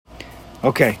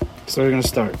Okay, so we're going to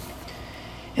start.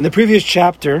 In the previous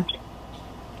chapter,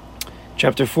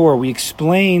 chapter 4, we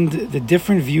explained the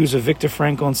different views of Viktor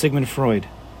Frankl and Sigmund Freud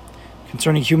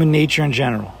concerning human nature in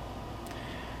general.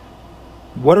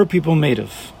 What are people made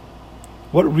of?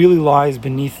 What really lies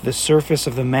beneath the surface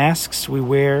of the masks we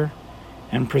wear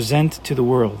and present to the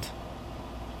world?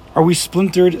 Are we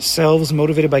splintered selves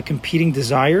motivated by competing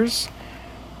desires?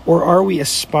 Or are we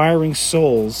aspiring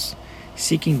souls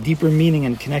seeking deeper meaning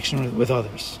and connection with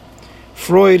others?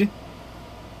 Freud,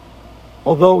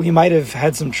 although he might have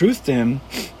had some truth to him,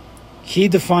 he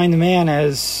defined man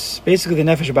as basically the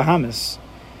Nefesh Bahamis,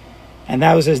 and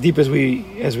that was as deep as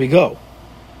we go.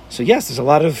 So yes, there's a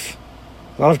lot of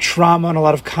trauma and a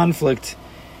lot of conflict,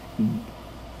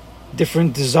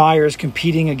 different desires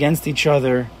competing against each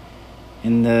other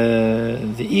in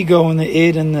the ego and the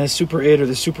id and the super id or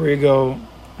the super ego.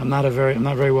 I'm not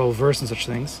very well versed in such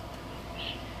things.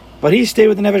 But he stayed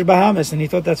with the Nefesh Bahamis and he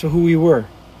thought that's who we were,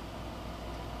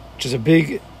 which is a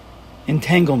big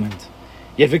entanglement.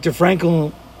 Yet Viktor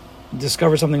Frankl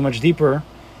discovered something much deeper.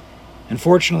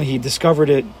 Unfortunately, he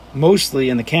discovered it mostly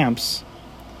in the camps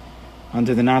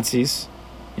under the Nazis,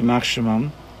 Yamach Shemam,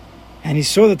 and he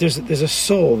saw that there's a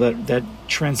soul that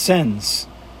transcends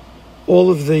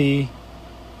all of the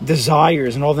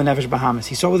desires and all the Nefesh Bahamis.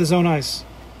 He saw with his own eyes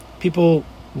people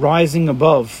rising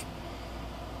above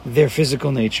their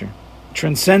physical nature,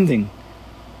 transcending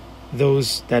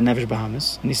that Nefesh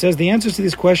Bahamis. And he says the answers to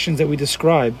these questions that we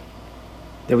describe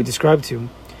to,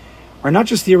 are not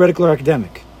just theoretical or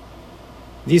academic.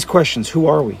 These questions, who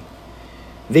are we?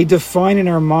 They define in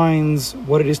our minds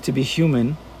what it is to be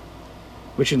human,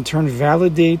 which in turn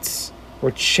validates or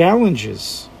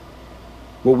challenges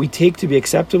what we take to be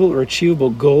acceptable or achievable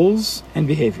goals and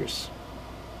behaviors.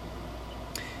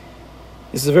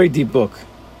 This is a very deep book.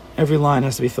 Every line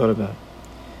has to be thought about.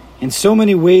 In so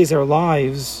many ways, our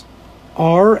lives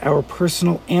are our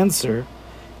personal answer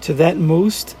to that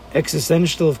most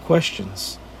existential of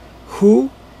questions. Who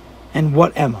and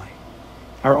what am I?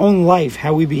 Our own life,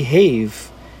 how we behave,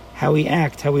 how we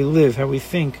act, how we live, how we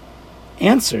think,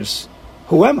 answers,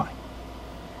 who am I?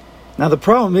 Now the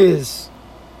problem is,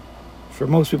 for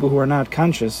most people who are not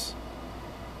conscious,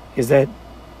 is that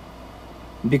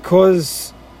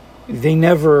because they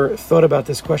never thought about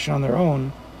this question on their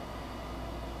own,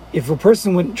 if a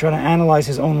person would try to analyze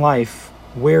his own life,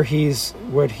 where he's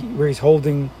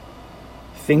holding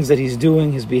things that he's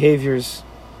doing, his behaviors,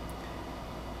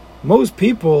 most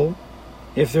people,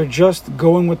 if they're just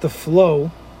going with the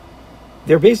flow,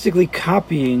 they're basically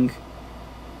copying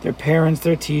their parents,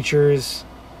 their teachers,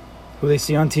 who they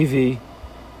see on TV.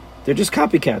 They're just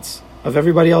copycats of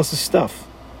everybody else's stuff.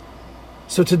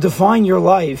 So to define your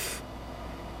life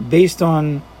based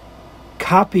on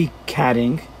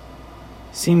copycatting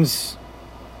seems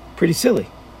pretty silly,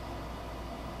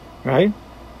 right?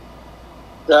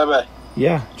 Rabbi.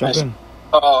 Yeah, jump in.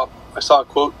 I saw a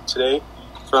quote today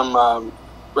from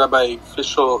Rabbi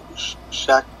Fishel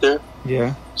Schachter.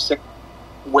 Yeah.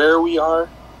 Where we are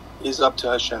is up to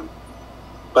Hashem,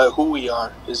 but who we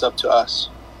are is up to us.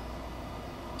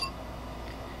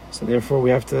 So therefore, we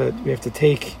have to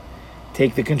take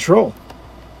the control.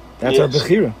 That's our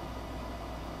bechira,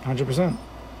 100%.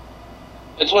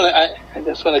 I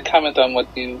just want to comment on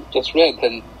what you just read,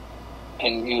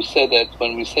 and you said that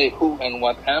when we say who and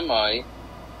what am I,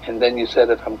 and then you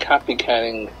said if I'm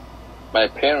copycatting my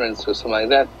parents or something like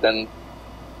that, then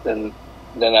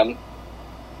I'm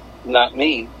not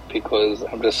me because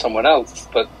I'm just someone else.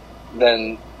 But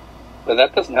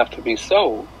that doesn't have to be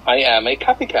so. I am a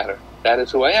copycatter. That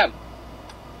is who I am.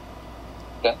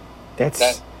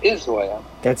 That is who I am.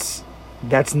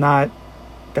 That's not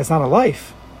a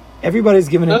life. Everybody's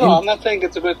given No, I'm not saying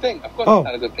it's a good thing. Of course it's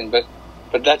not a good thing, but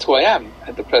that's who I am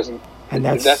at the present. And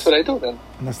that's what I do then.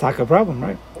 And that's not a problem,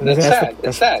 right? That's sad.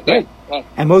 That's sad, right? Yeah.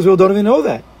 And most people don't even know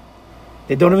that.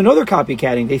 They don't even know they're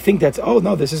copycatting. They think that's, oh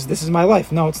no, this is my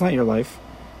life. No, it's not your life.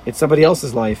 It's somebody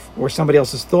else's life or somebody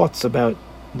else's thoughts about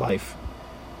life.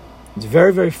 It's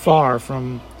very, very far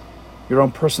from your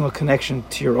own personal connection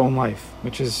to your own life,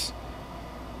 which is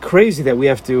crazy that we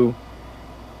have to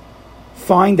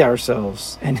find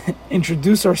ourselves and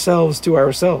introduce ourselves to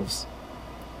ourselves.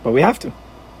 But we have to.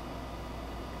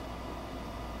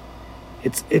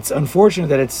 It's unfortunate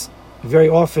that it's very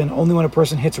often only when a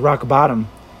person hits rock bottom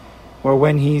or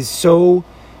when he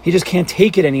just can't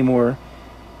take it anymore,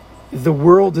 the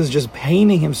world is just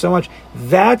paining him so much,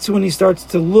 that's when he starts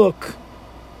to look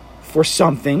for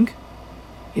something.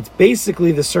 It's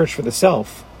basically the search for the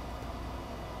self.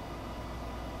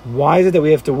 Why is it that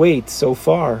we have to wait so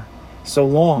far, so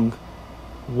long?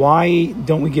 Why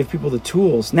don't we give people the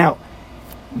tools? Now,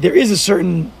 there is a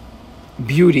certain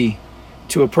beauty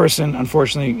to a person,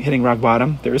 unfortunately, hitting rock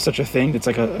bottom. There is such a thing. It's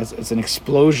an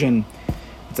explosion.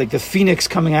 It's like the phoenix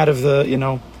coming out of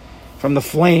from the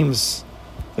flames.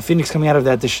 The phoenix coming out of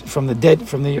that from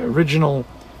the original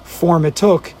form it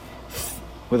took,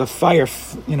 with a fire,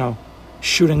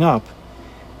 shooting up.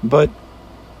 But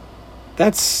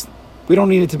we don't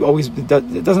need it to always. It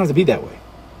doesn't have to be that way.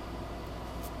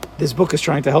 This book is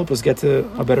trying to help us get to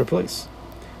a better place.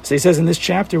 So he says in this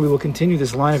chapter, we will continue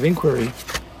this line of inquiry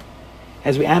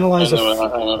as we analyze.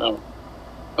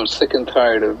 I'm sick and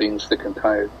tired of being sick and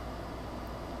tired.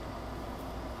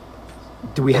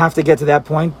 Do we have to get to that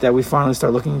point that we finally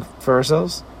start looking for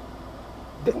ourselves?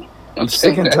 I'm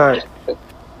sick and tired.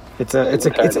 It's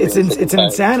an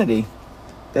insanity.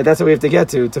 That's what we have to get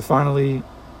to finally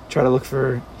try to look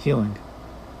for healing.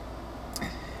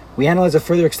 We analyze a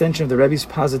further extension of the Rebbe's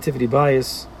positivity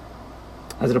bias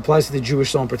as it applies to the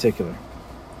Jewish soul in particular.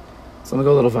 So let me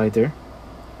go a little weiter.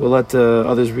 We'll let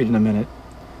others read in a minute.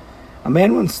 A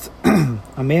man once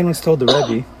told the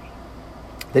Rebbe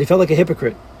that he felt like a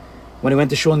hypocrite when he went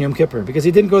to Shul on Yom Kippur because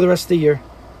he didn't go the rest of the year.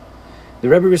 The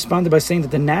Rebbe responded by saying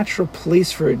that the natural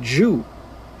place for a Jew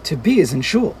to be is in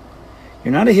Shul.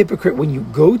 You're not a hypocrite when you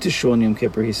go to Shul on Yom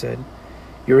Kippur, he said.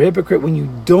 You're a hypocrite when you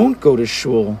don't go to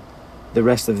Shul the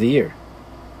rest of the year.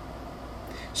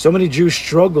 So many Jews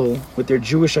struggle with their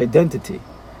Jewish identity.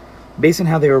 Based on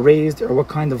how they were raised or what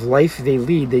kind of life they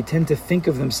lead, they tend to think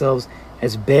of themselves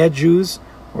as bad Jews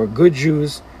or good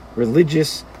Jews,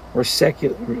 religious or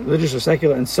secular,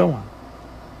 and so on.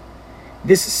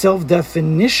 This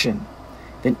self-definition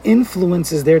then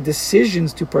influences their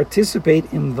decisions to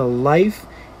participate in the life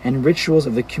and rituals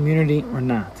of the community or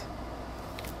not.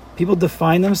 People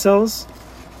define themselves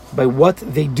by what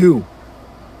they do.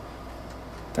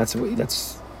 That's how we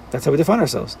define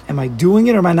ourselves. Am I doing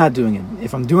it or am I not doing it?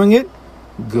 If I'm doing it,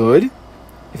 good.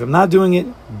 If I'm not doing it,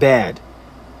 bad.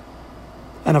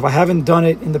 And if I haven't done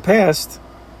it in the past,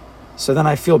 so then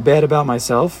I feel bad about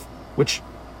myself, which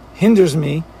hinders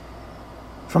me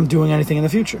from doing anything in the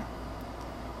future.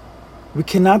 We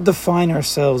cannot define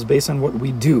ourselves based on what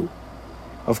we do.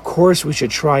 Of course, we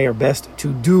should try our best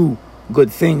to do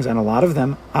good things, and a lot of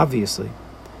them, obviously.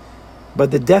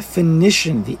 But the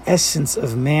definition, the essence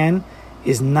of man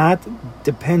is not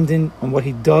dependent on what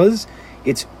he does.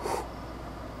 It's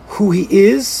who he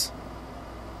is,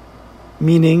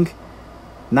 meaning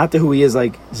not who he is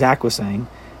like Zach was saying,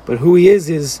 but who he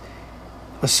is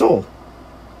a soul,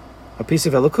 a piece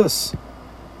of Elokus.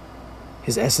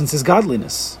 His essence is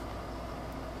godliness.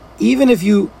 Even if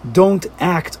you don't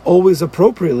act always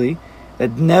appropriately,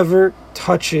 that never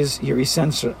touches your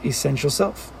essential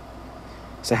self.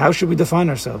 So how should we define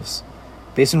ourselves?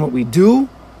 Based on what we do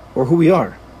or who we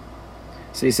are?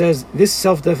 So he says, this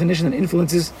self-definition that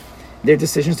influences their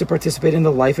decisions to participate in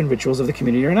the life and rituals of the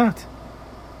community or not.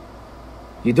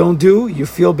 You don't do, you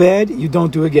feel bad, you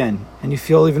don't do again, and you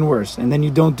feel even worse, and then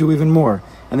you don't do even more,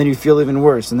 and then you feel even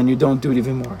worse, and then you don't do it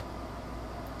even more.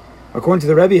 According to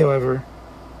the Rebbe, however,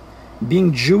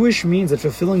 being Jewish means that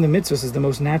fulfilling the mitzvahs is the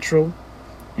most natural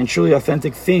and truly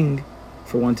authentic thing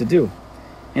for one to do.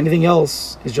 Anything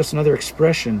else is just another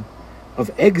expression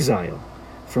of exile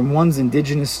from one's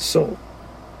indigenous soul.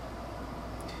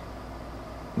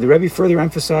 The Rebbe further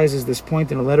emphasizes this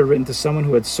point in a letter written to someone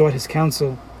who had sought his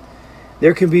counsel.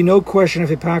 There can be no question of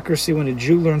hypocrisy when a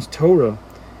Jew learns Torah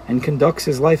and conducts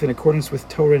his life in accordance with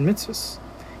Torah and mitzvahs,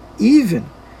 even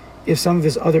if some of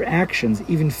his other actions,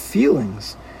 even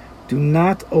feelings, do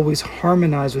not always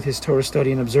harmonize with his Torah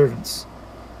study and observance.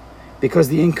 Because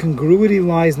the incongruity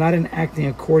lies not in acting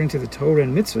according to the Torah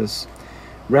and mitzvahs,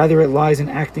 rather it lies in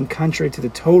acting contrary to the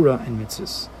Torah and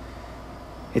mitzvahs.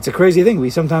 It's a crazy thing.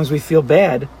 Sometimes we feel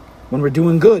bad when we're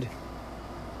doing good.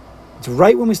 It's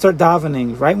right when we start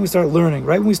davening, right when we start learning,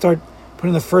 right when we start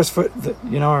putting the first foot,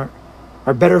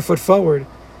 our better foot forward,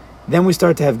 then we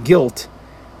start to have guilt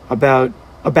about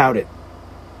it.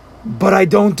 But I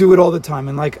don't do it all the time,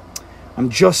 and I'm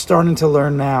just starting to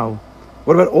learn now.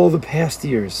 What about all the past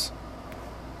years?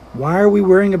 Why are we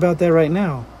worrying about that right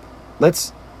now?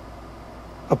 Let's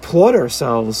applaud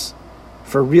ourselves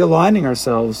for realigning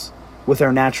ourselves with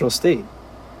our natural state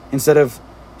instead of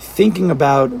thinking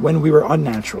about when we were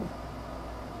unnatural.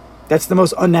 That's the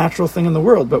most unnatural thing in the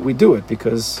world, but we do it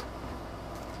because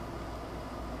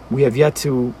we have yet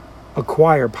to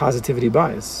acquire positivity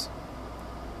bias.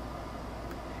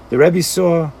 The Rebbe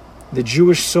saw the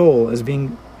Jewish soul as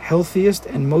being healthiest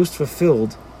and most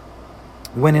fulfilled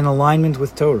when in alignment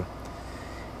with Torah.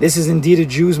 This is indeed a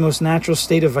Jew's most natural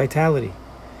state of vitality,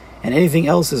 and anything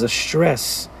else is a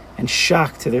stress and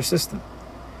shock to their system.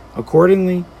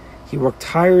 Accordingly, He worked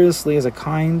tirelessly as a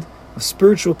kind of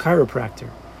spiritual chiropractor,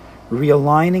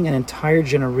 realigning an entire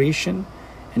generation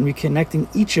and reconnecting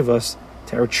each of us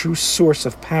to our true source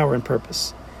of power and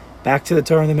purpose. Back to the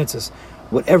Torah and the mitzvahs.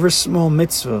 Whatever small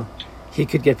mitzvah he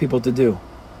could get people to do.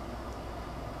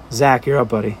 Zach, you're up,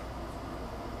 buddy.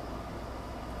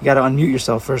 You got to unmute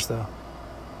yourself first, though.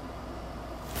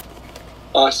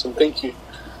 Awesome, thank you.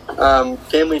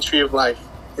 Family Tree of Life.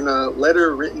 In a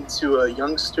letter written to a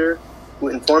youngster who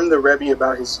informed the Rebbe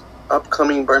about his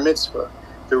upcoming bar mitzvah,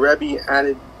 the Rebbe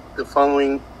added the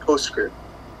following postscript.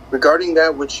 Regarding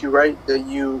that which you write that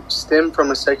you stem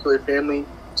from a secular family,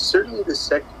 certainly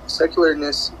the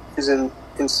secularness is an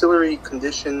ancillary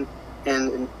condition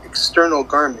and an external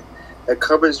garment that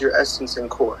covers your essence and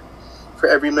core. For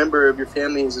every member of your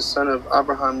family is a son of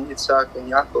Abraham, Yitzhak,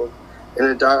 and Yaakov, and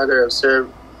a daughter of Sarah,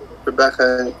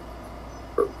 Rebecca,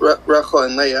 Rachel,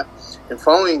 and Leah, and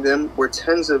following them were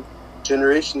tens of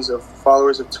generations of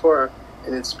followers of Torah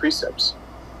and its precepts.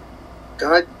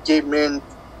 God gave man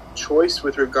choice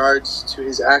with regards to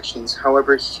his actions.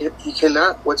 However, he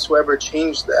cannot whatsoever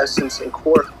change the essence and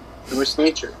core through his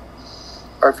nature.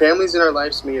 Our families and our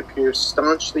lives may appear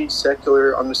staunchly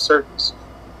secular on the surface,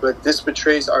 but this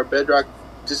betrays our bedrock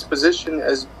disposition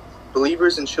as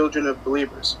believers and children of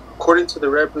believers. According to the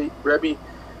Rebbe,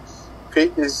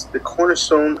 faith is the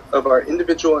cornerstone of our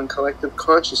individual and collective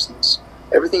consciousness.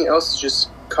 Everything else is just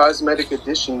cosmetic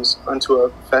additions onto a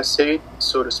facade,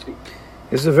 so to speak.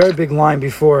 There's a very big line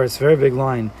before. It's a very big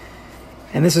line.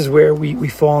 And this is where we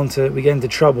get into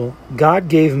trouble. God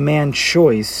gave man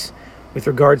choice with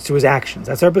regards to his actions.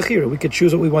 That's our bechira. We could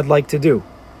choose what we would like to do.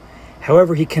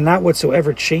 However, he cannot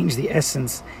whatsoever change the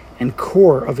essence and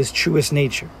core of his truest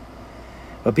nature.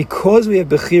 But because we have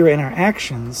bechira in our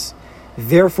actions,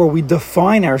 therefore we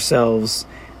define ourselves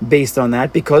based on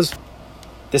that, because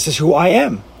this is who I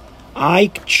am. I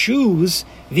choose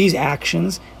these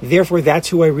actions, therefore that's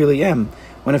who I really am.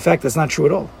 When in fact that's not true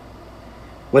at all.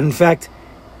 When in fact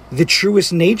the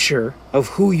truest nature of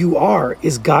who you are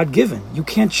is God-given. You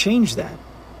can't change that.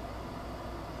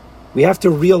 We have to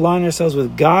realign ourselves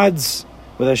with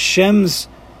Hashem's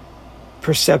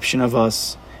perception of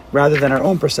us rather than our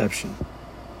own perception.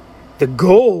 The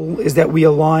goal is that we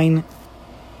align,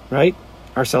 right,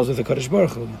 ourselves with the Kadosh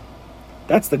Baruch Hu.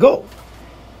 That's the goal.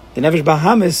 The Nefesh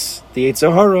Bahamis, the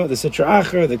Yetzer Hara, the Sitra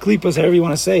Achra, the Klipos, however you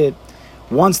want to say it,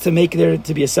 wants to make there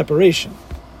to be a separation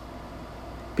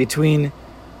between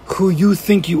who you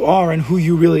think you are and who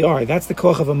you really are. That's the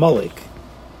Koch of Amalek.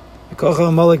 The Koch of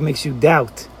Amalek makes you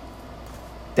doubt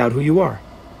who you are.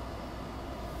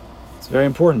 It's very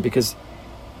important because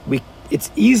we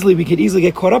could easily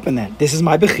get caught up in that. This is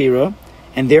my Bechira,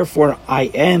 and therefore I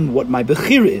am what my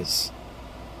Bechira is.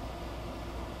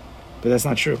 But that's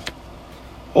not true.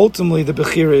 Ultimately, the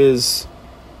Bechira is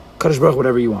Kadosh Baruch Hu,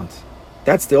 whatever you want.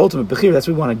 That's the ultimate Bechira. That's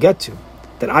what we want to get to.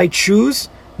 That I choose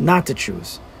not to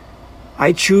choose.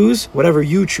 I choose whatever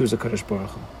you choose, a Kadosh Baruch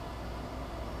Hu.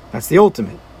 That's the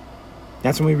ultimate.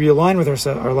 That's when we realign with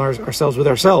ourselves with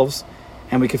ourselves,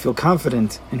 and we can feel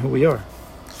confident in who we are.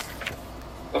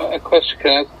 A question?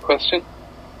 Can I ask a question?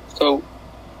 So,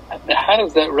 how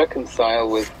does that reconcile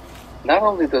with? Not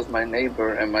only does my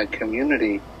neighbor and my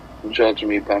community judge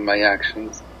me by my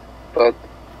actions, but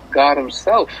God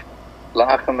Himself,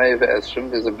 La'achamei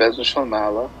ve'esrim, there's a Beis Din Shel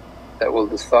Ma'ala that will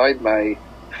decide my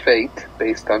fate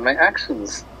based on my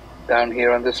actions down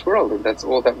here on this world, and that's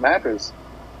all that matters.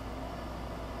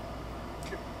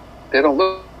 They don't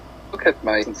look at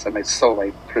my soul,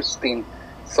 my pristine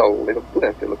soul. They don't do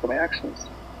that. They look at my actions.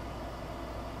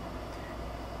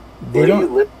 Where do you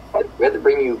live? We have to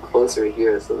bring you closer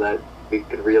here so that we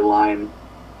could realign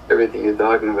everything you're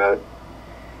talking about.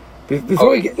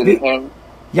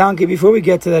 Yanki, before we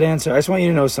get to that answer, I just want you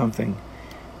to know something.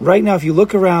 Right now, if you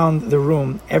look around the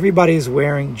room, everybody is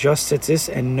wearing just tzitzis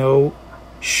and no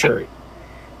shirt.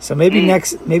 So maybe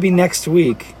next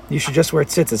week you should just wear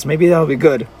tzitzis. Maybe that'll be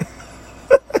good.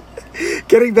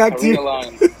 Getting back to you,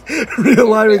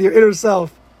 realign with your inner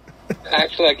self.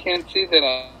 Actually, I can't see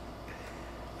that.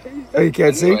 Oh, you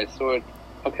can't see? I saw it.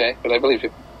 Okay, but I believe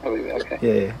you. Okay.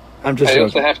 Yeah. I'm just. I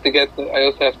also have to get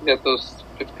those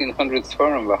 1,500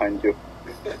 Sfarim behind you.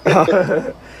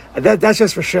 That's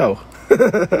just for show.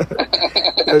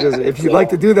 If you'd like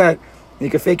to do that, you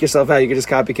can fake yourself out. You can just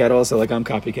copycat also, like I'm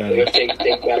copycatting. Take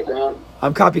background.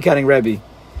 I'm copycatting Rebbe.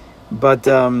 But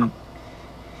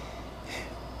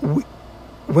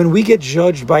when we get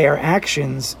judged by our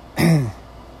actions,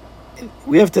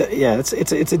 we have to. Yeah,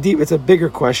 it's a bigger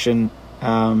question.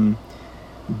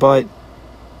 But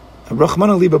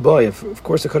Rachmana Liba, of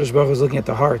course, the Kadosh Baruch Hu is looking at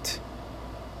the heart.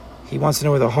 He wants to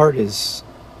know where the heart is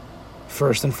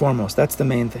first and foremost. That's the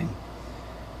main thing.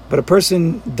 But a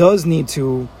person does need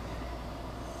to,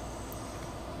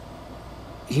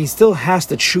 he still has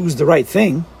to choose the right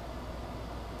thing.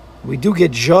 We do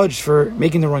get judged for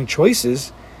making the wrong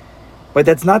choices, but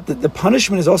that's not, the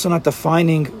punishment is also not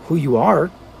defining who you are.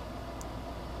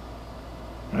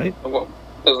 Right? Well,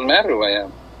 it doesn't matter who I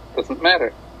am. Doesn't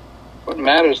matter. What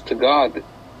matters to God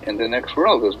in the next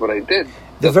world is what I did.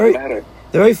 Doesn't matter.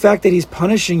 The very fact that he's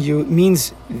punishing you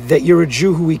means that you're a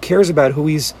Jew who he cares about, who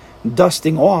he's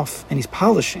dusting off and he's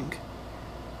polishing.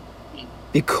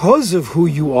 Because of who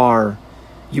you are,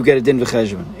 you get a din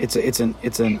v'cheshbon.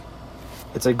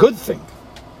 It's a good thing.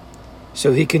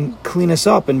 So he can clean us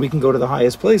up and we can go to the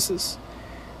highest places.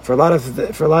 For a lot of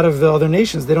the other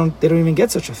nations, they don't even get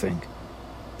such a thing.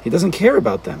 He doesn't care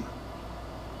about them.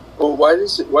 Well, why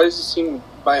does it seem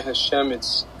by Hashem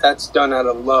that's done out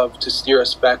of love to steer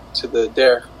us back to the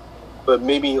derech? But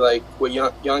maybe like what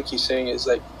Yanki's saying is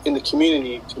like in the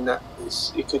community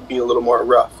it could be a little more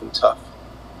rough and tough.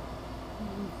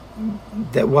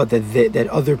 That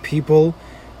other people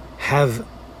have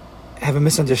a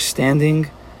misunderstanding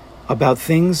about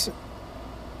things.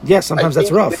 Yeah, sometimes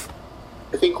that's rough.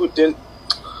 I think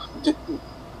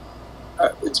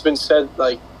it's been said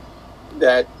like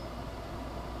that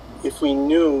if we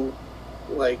knew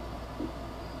like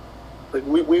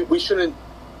we shouldn't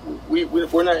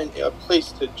we're not in a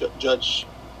place to judge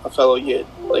a fellow yid.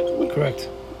 Like correct.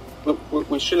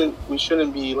 We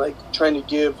shouldn't be like trying to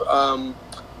give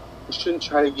we shouldn't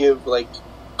try to give like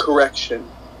correction.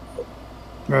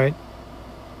 Right.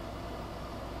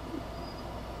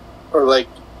 Or like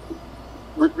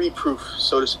reproof,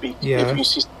 so to speak. Yeah. If you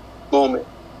see a moment.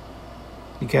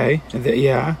 Okay.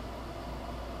 Yeah.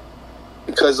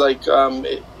 Because like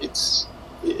it's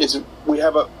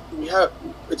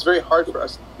very hard for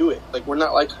us to do it. Like we're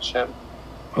not like Hashem.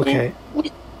 Okay.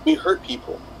 We hurt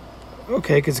people.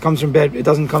 Okay, because it comes from bed. It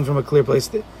doesn't come from a clear place.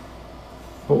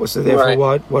 So therefore,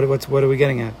 right. What are we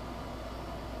getting at?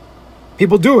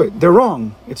 People do it. They're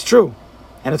wrong. It's true,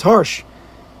 and it's harsh.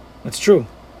 It's true,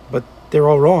 but they're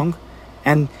all wrong,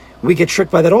 and we get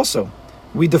tricked by that also.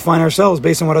 We define ourselves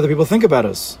based on what other people think about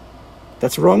us.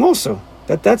 That's wrong also.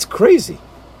 That's crazy.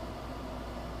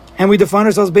 And we define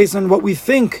ourselves based on what we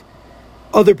think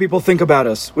other people think about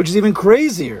us, which is even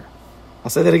crazier. I'll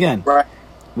say that again. Right.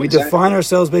 We define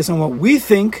ourselves based on what we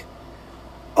think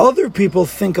other people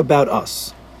think about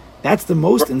us. That's the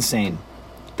most insane.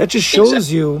 That just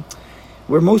shows you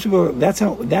where most people. That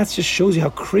just shows you how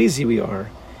crazy we are,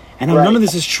 and how none of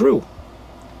this is true.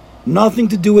 Nothing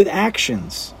to do with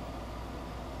actions.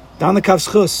 Down the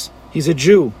Kavschus, he's a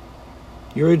Jew.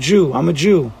 You're a Jew. I'm a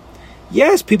Jew.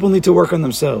 Yes, people need to work on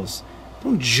themselves.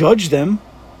 Don't judge them.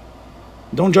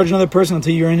 Don't judge another person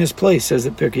until you're in his place, says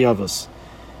the Pirkei Avos.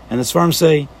 And the Sfarim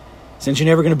say, since you're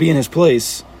never going to be in his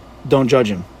place, don't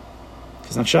judge him.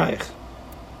 He's not shaykh.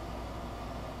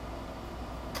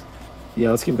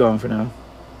 Yeah, let's keep going for now.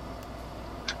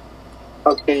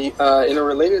 Okay, in a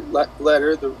related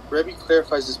letter, the Rebbe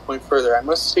clarifies this point further. I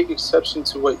must take exception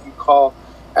to what you call,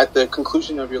 at the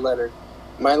conclusion of your letter,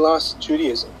 my lost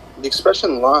Judaism. The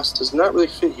expression lost does not really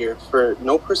fit here, for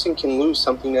no person can lose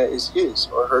something that is his,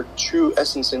 or her true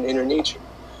essence and inner nature.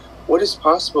 What is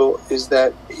possible is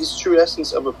that his true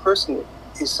essence of a person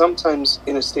is sometimes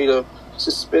in a state of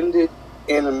suspended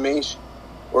animation,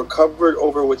 or covered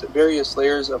over with various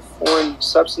layers of foreign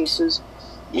substances,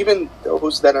 even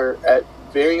those that are at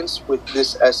variance with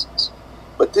this essence.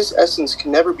 But this essence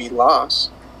can never be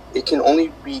lost. It can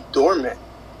only be dormant,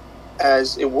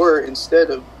 as it were, instead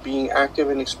of being active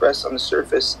and expressed on the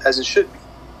surface as it should be.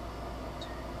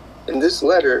 In this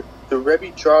letter, the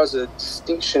Rebbe draws a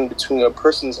distinction between a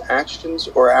person's actions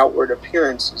or outward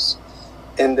appearances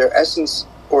and their essence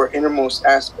or innermost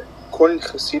aspect. According to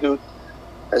Chassidut,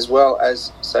 as well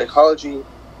as psychology,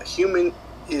 a human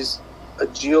is a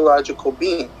geological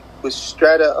being with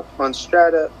strata upon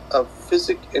strata of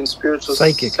physic and spiritual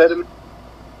sediment.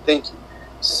 Thank you.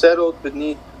 Settled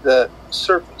beneath the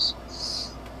surface.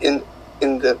 In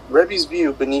the Rebbe's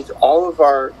view, beneath all of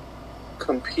our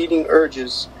competing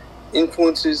urges,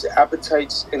 influences,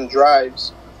 appetites, and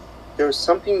drives, there is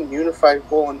something unified,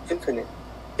 whole, and infinite,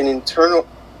 an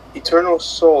eternal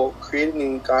soul created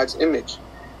in God's image.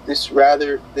 This,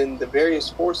 rather than the various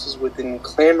forces within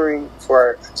clamoring for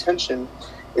our attention,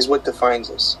 is what defines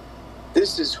us.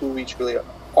 This is who we truly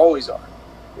always are.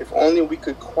 If only we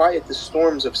could quiet the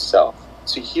storms of self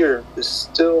to hear the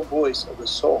still voice of the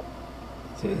soul.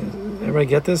 Everybody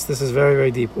get this? This is very,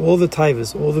 very deep. All the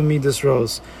taivas, all the midas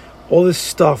rose, all this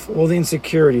stuff, all the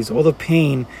insecurities, all the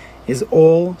pain is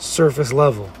all surface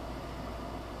level.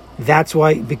 That's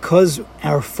why, because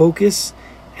our focus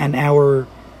and our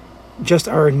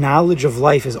knowledge of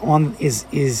life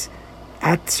is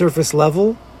at surface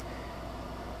level,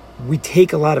 we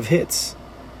take a lot of hits.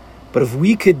 But if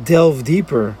we could delve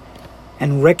deeper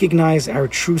and recognize our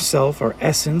true self, our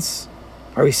essence,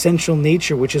 our essential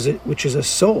nature, which is a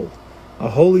soul, a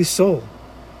holy soul,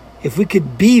 if we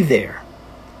could be there,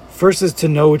 first is to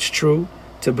know it's true,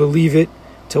 to believe it,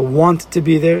 to want to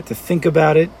be there, to think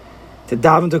about it, to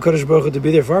daven to Kadosh Baruch Hu, to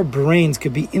be there. If our brains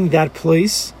could be in that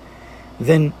place,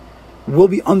 then we'll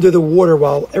be under the water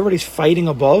while everybody's fighting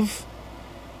above.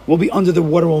 We'll be under the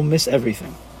water, we'll miss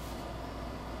everything.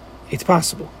 It's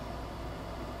possible.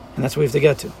 And that's what we have to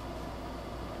get to.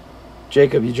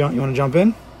 Jacob, you want to jump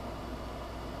in?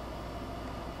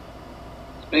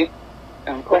 Me?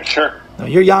 Sure. No,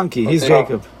 you're Yankee. He's Okay.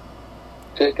 Jacob.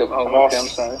 Jacob, I'm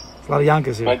sorry. There's a lot of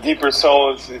Yankees here. My deeper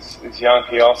soul is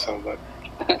Yankee also, but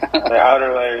the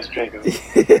outer layer is Jacob.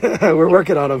 We're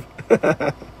working on him.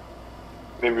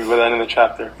 Maybe by the end of the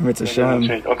chapter. It's a Maybe shame. it'll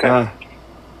change. Okay.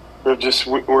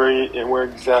 Where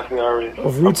exactly are we?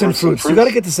 Of Roots and Fruits. You got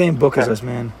to get the same book as us,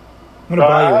 man. I'm going to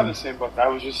buy I you have one. the same book. I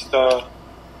was just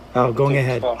Going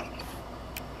ahead.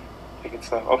 Taking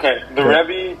stuff. Okay. The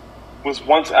Rebbe was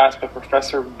once asked by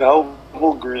Professor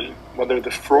Belleville Green whether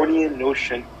the Freudian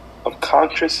notion of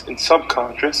conscious and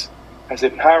subconscious has a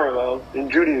parallel in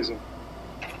Judaism.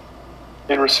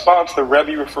 In response, the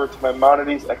Rebbe referred to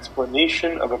Maimonides'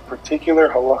 explanation of a particular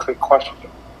halachic question,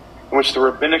 in which the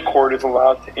rabbinic court is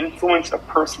allowed to influence a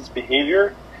person's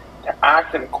behavior to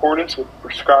act in accordance with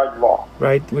prescribed law.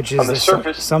 Right, which is On the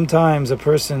surface, sometimes if a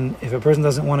person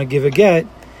doesn't want to give a get,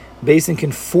 Beis Din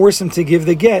can force him to give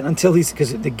the get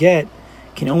because the get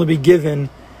can only be given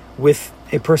with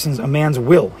a man's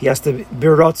will. He has to be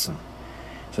biratzon.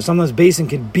 So sometimes Beis Din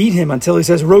can beat him until he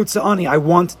says, Rotza ani, I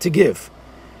want to give.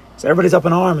 So everybody's up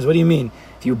in arms. What do you mean?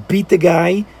 If you beat the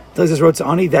guy until he says Rotza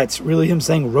ani, that's really him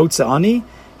saying Rotza ani.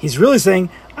 He's really saying,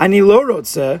 Ani lo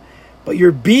Rotza, but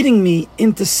you're beating me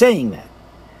into saying that.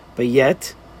 But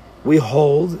yet, we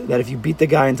hold that if you beat the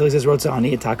guy until he says Rotza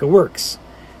ani, Itaka works.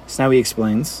 So now he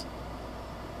explains.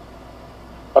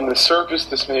 on the surface,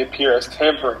 this may appear as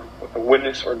tampering with a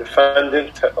witness or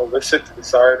defendant to elicit the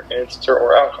desired answer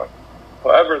or outcome.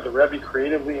 However, the Rebbe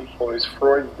creatively employs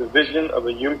Freud's division of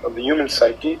the human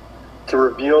psyche to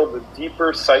reveal the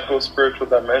deeper psycho-spiritual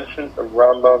dimensions of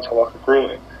Rambam's halakhic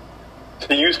ruling.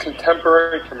 To use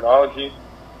contemporary terminology,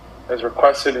 as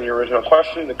requested in the original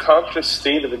question, the conscious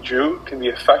state of a Jew can be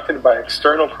affected by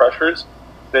external pressures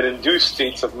that induce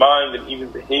states of mind and even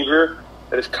behavior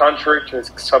that is contrary to his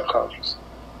subconscious,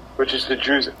 which is the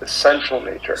Jew's essential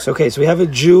nature. So we have a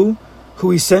Jew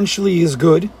who essentially is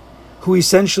good, who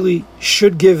essentially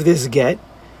should give this get,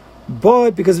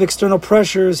 but because of external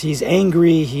pressures, he's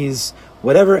angry, he's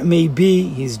whatever it may be,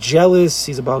 he's jealous,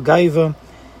 he's a Baal Gaiva,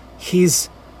 he's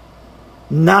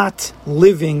not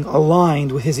living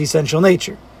aligned with his essential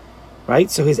nature, right?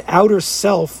 So his outer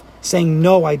self saying,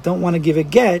 no, I don't want to give a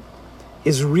get,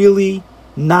 is really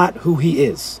not who he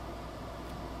is.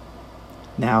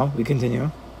 Now, we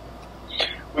continue.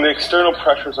 When the external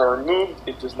pressures are removed,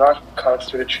 it does not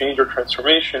constitute a change or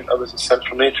transformation of his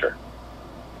essential nature.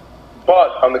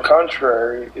 But, on the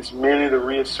contrary, it's merely the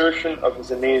reassertion of his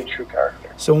innate and true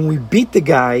character. So when we beat the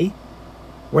guy,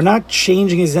 we're not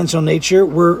changing his essential nature,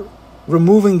 we're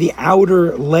removing the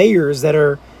outer layers that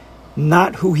are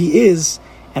not who he is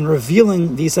and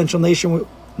revealing the essential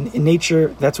nature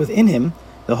that's within him,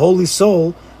 the holy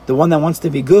soul, the one that wants to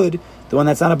be good, the one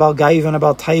that's not about Gaiva and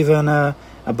about Taiva and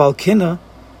about Kina,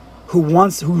 who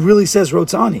really says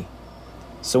Rotzani.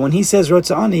 So when he says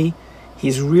Rotzani,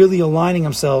 he's really aligning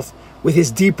himself with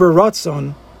his deeper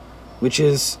Ratzon, which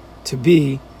is to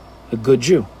be a good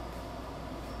Jew.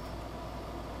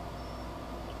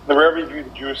 The Rebbe viewed the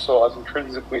Jewish soul as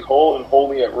intrinsically whole and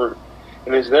holy at root,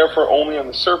 and is therefore only on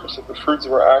the surface that the fruits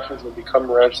of our actions will become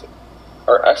rancid.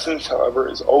 Our essence, however,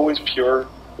 is always pure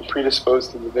and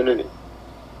predisposed to divinity.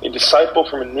 A disciple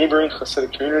from a neighboring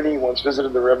Hasidic community once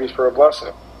visited the Rebbe for a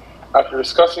blessing. After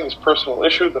discussing his personal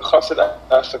issue, the Chassid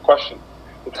asked a question.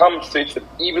 The Talmud states that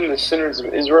even the sinners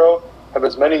of Israel have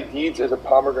as many deeds as a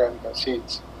pomegranate has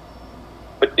seeds.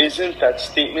 But isn't that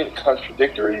statement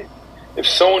contradictory? If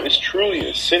someone is truly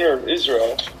a sinner of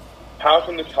Israel, how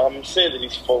can the Talmud say that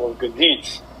he's full of good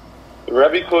deeds? The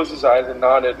Rebbe closed his eyes and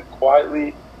nodded,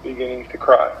 quietly beginning to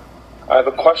cry. I have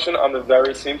a question on the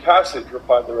very same passage,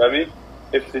 replied the Rebbe.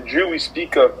 If the Jew we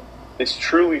speak of is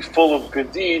truly full of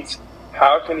good deeds,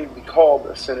 how can he be called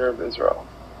a sinner of Israel?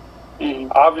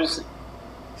 Obviously.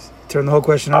 Turn the whole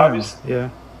question around. Yeah.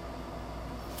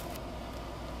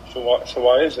 So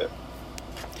why is it?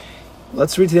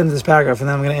 Let's read to the end of this paragraph, and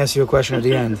then I'm going to ask you a question at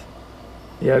the end.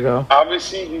 Yeah, go.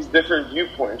 Obviously, these different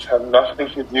viewpoints have nothing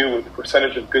to do with the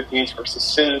percentage of good deeds versus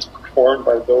sins performed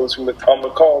by those whom the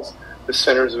Talmud calls the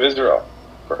sinners of Israel.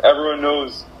 For everyone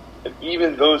knows that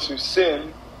even those who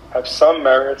sin have some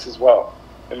merits as well.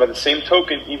 And by the same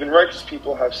token, even righteous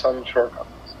people have some shortcomings.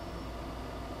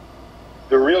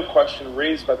 The real question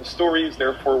raised by the story is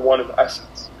therefore one of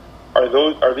essence.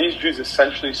 Are these Jews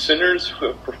essentially sinners who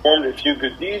have performed a few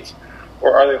good deeds,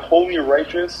 or are they wholly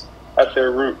righteous at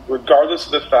their root, regardless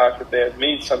of the fact that they have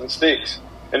made some mistakes?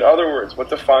 In other words, what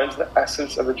defines the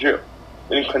essence of a Jew?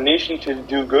 An inclination to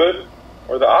do good,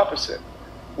 or the opposite?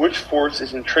 Which force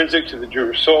is intrinsic to the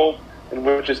Jewish soul, and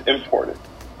which is imported?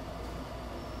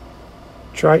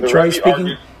 Try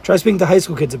speaking to high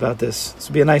school kids about this. This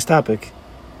would be a nice topic,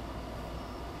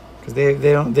 because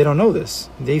they don't know this.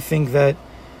 They think that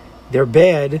they're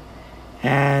bad,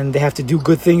 and they have to do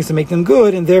good things to make them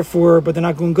good, and therefore, but they're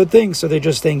not doing good things, so they're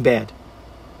just staying bad.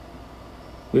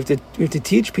 We have to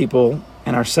teach people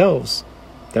and ourselves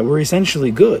that we're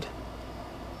essentially good,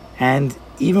 and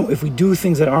even if we do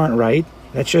things that aren't right,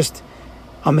 that's just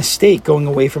a mistake going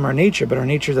away from our nature, but our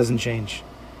nature doesn't change.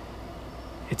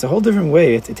 It's a whole different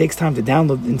way. It takes time to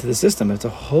download into the system. It's a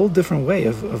whole different way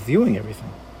of viewing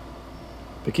everything.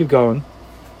 But keep going.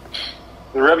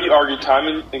 The Rebbe argued time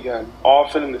and again,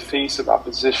 often in the face of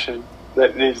opposition,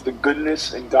 that it is the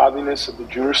goodness and godliness of the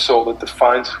Jewish soul that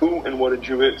defines who and what a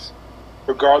Jew is,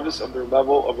 regardless of their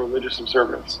level of religious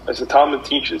observance. As the Talmud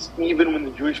teaches, even when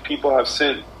the Jewish people have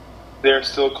sinned, they are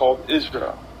still called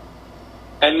Israel.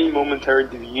 Any momentary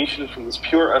deviation from this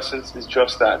pure essence is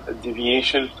just that, a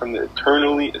deviation from the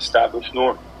eternally established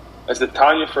norm. As the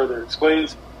Tanya further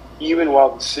explains, even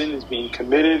while the sin is being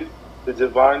committed, the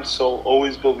divine soul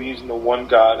always believes in the one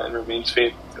God and remains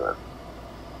faithful to him.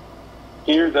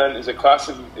 Here, then, is a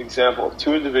classic example of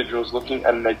two individuals looking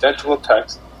at an identical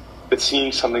text but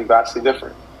seeing something vastly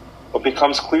different. What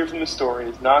becomes clear from the story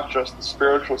is not just the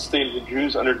spiritual state of the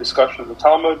Jews under discussion of the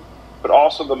Talmud, but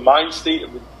also the mind state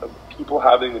of the people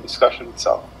having the discussion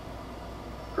itself.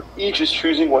 For each is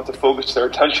choosing what to focus their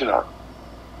attention on,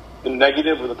 the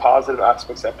negative or the positive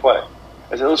aspects at play.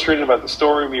 As illustrated by the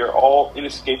story, we are all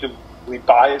inescapably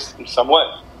biased in some way.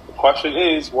 The question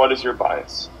is, what is your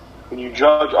bias? When you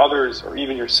judge others or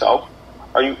even yourself,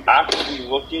 are you actively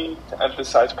looking to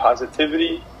emphasize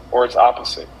positivity or its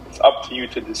opposite? It's up to you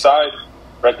to decide,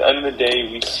 but at the end of the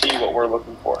day, we see what we're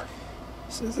looking for.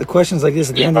 So the question's like this,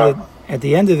 at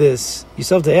the end of this, you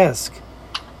still have to ask.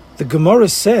 The Gemara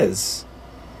says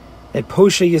that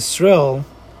Poshe Yisrael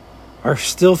are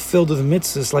still filled with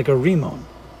mitzvahs like a rimon.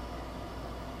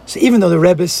 So even though the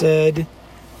Rebbe said,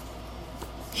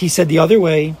 he said the other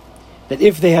way, that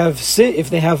if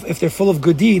they're full of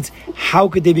good deeds, how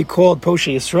could they be called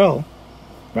Poshe Yisrael?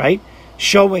 Right?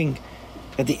 Showing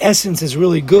that the essence is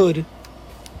really good,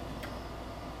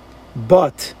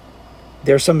 but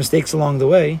there are some mistakes along the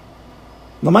way.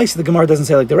 L'maisa, the Gemara doesn't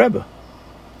say like the Rebbe.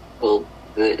 Well,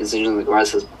 essentially the Gemara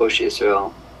says Poshe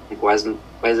Yisrael. Like, why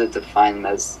is it defined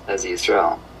as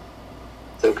Yisrael?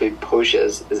 So it could be Poshe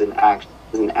as an act.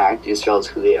 Yisrael is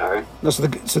who they are. No, so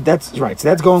that's right. So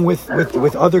that's going with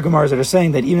other Gemaras that are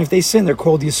saying that even if they sin, they're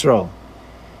called Yisrael.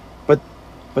 But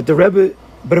the Rebbe,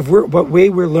 but what way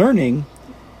we're learning,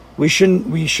 we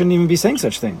shouldn't even be saying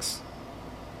such things.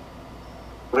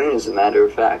 Learning is a matter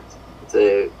of fact. It's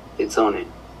a chitzoni.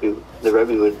 The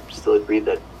Rebbe would still agree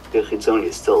that the chitzoni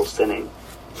is still sinning.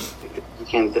 You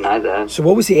can't deny that. So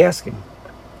what was he asking?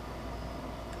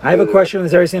 I have a question in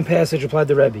this very same passage applied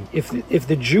to Rebbe. If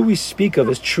the Jew we speak of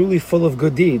is truly full of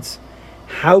good deeds,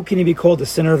 how can he be called the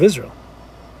sinner of Israel?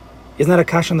 Isn't that a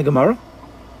kasha in the Gemara?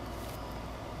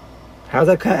 How's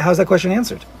that question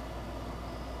answered?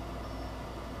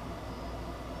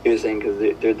 You're saying because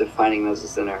they're defining him as a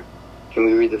sinner. Can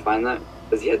we redefine that?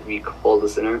 Does he have to be called a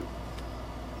sinner?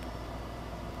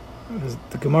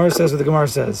 The Gemara says what the Gemara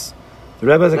says. The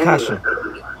Rebbe has a kasha.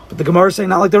 But the Gemara is saying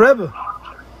not like the Rebbe.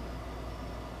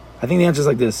 I think the answer is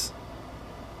like this: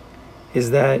 is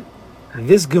that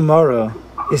this Gemara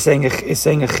is saying a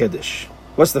chiddush.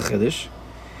 What's the chiddush?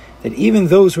 That even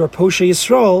those who are Poshe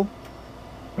Yisrael,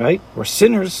 right, or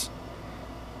sinners,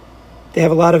 they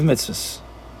have a lot of mitzvahs.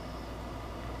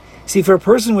 See, for a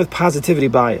person with positivity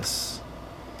bias,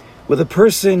 with a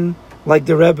person like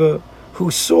the Rebbe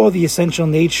who saw the essential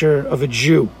nature of a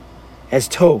Jew as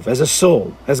tov, as a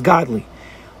soul, as godly,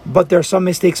 but there are some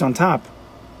mistakes on top,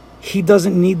 he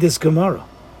doesn't need this Gemara.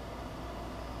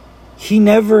 He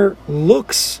never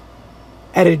looks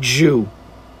at a Jew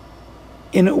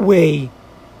in a way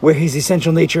where his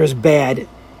essential nature is bad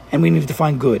and we need to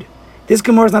find good. This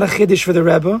Gemara is not a chiddush for the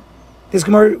Rebbe, This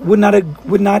Gemara would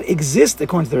not exist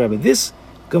according to the Rebbe. This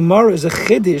Gemara is a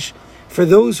chiddush for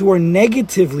those who are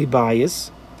negatively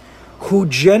biased, who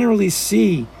generally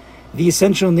see the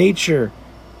essential nature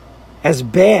as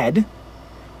bad,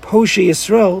 Poshe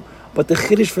Yisrael, but the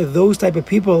chiddush for those type of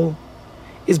people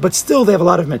is, but still they have a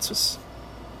lot of mitzvahs.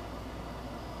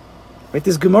 Right?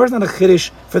 This Gemara is not a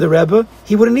chiddush for the Rebbe.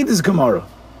 He wouldn't need this Gemara.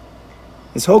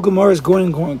 This whole Gemara is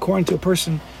going according to a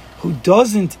person who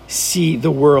doesn't see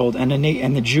the world and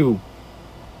the Jew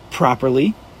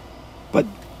properly, but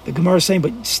the Gemara is saying,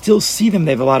 but still see them,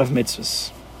 they have a lot of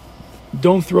mitzvahs.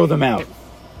 Don't throw them out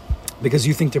because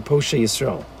you think they're Poshe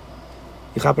Yisrael.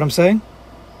 You got what I'm saying?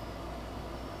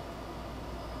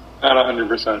 Not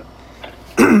 100%.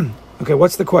 Okay,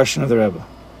 what's the question of the Rebbe?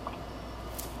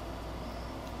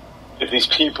 If these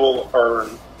people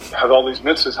have all these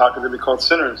mitzvahs, how can they be called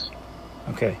sinners?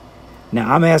 Okay.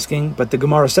 Now I'm asking, but the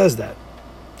Gemara says that.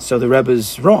 So the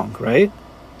Rebbe's wrong, right?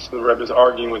 So the Rebbe's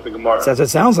arguing with the Gemara. That's what it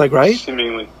sounds like, right?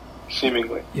 Seemingly.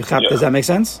 Does that make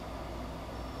sense?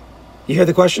 You hear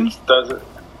the question? Does it?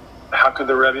 How could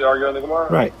the Rebbe argue on the Gemara?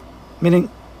 Right. Meaning,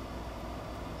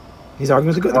 he's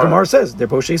arguing with the Gemara says they're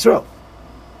Poshe Yisrael.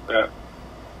 Yeah.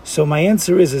 So my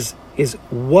answer is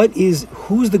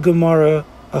who's the Gemara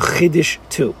a chiddush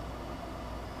to?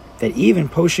 That even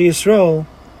Poshe Yisrael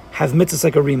have mitzvahs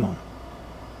like a Rimon.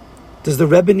 Does the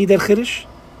Rebbe need that chiddush?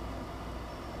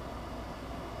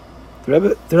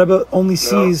 The Rebbe only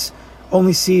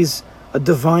sees a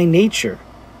divine nature.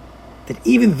 That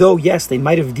even though, yes, they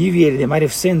might have deviated, they might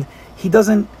have sinned, he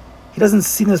doesn't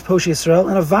see them as Poshe Yisrael,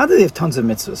 and Avada they have tons of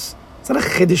mitzvahs. It's not a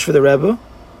chiddush for the Rebbe.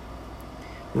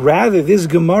 Rather, this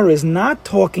Gemara is not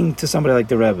talking to somebody like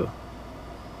the Rebbe.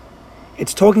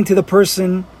 It's talking to the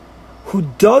person who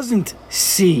doesn't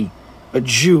see a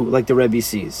Jew like the Rebbe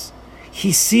sees.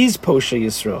 He sees Poshe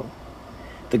Yisrael.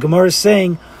 The Gemara is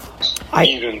saying,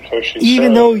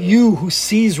 even though you who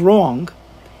sees wrong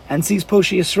and sees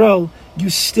Poshe Yisrael, you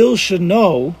still should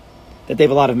know that they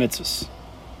have a lot of mitzvahs.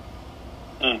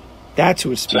 That's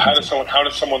who it's speaking So how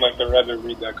does someone like the Rebbe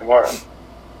read that Gemara?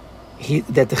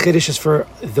 That the chiddush is for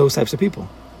those types of people.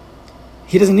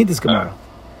 He doesn't need this Gemara.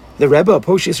 The Rebbe,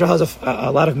 Poshe Yisrael, has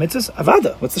a lot of mitzvahs.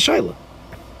 Avada, what's the shaila?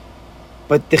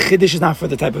 But the chiddush is not for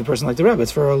the type of person like the Rebbe.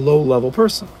 It's for a low-level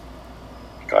person.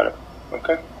 Got it.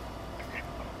 Okay.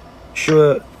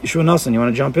 Yeshua Nelson, you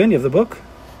want to jump in? You have the book?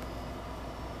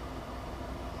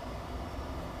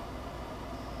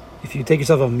 If you take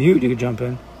yourself off mute, you could jump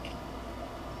in.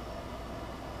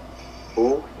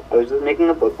 Cool. I was just making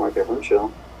a bookmark. Everyone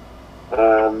chill.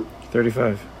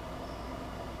 35.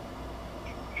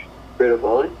 Spirit of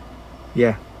Folly?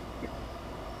 Yeah.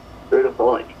 Spirit of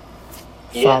Folly.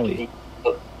 Folly.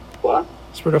 What?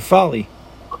 Spirit of folly.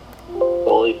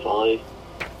 Folly.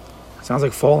 Sounds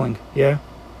like falling. Yeah.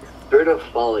 Spirit of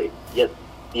folly. Yet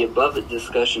the above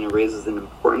discussion raises an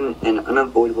important and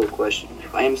unavoidable question.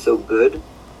 If I am so good,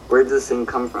 where does sin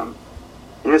come from?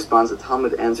 In response, the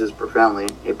Talmud answers profoundly.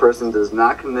 A person does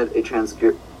not commit a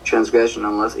transgression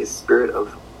unless a spirit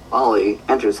of folly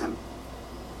enters him.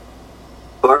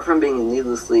 Far from being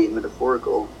needlessly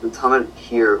metaphorical, the Talmud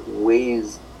here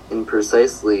weighs in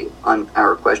precisely on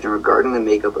our question regarding the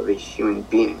makeup of a human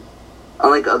being.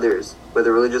 Unlike others,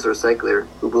 whether religious or secular,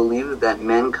 who believe that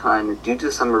mankind, due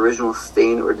to some original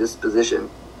stain or disposition,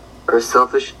 are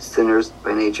selfish sinners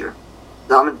by nature,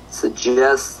 the Talmud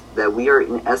suggests that we are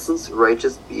in essence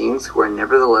righteous beings who are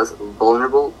nevertheless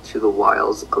vulnerable to the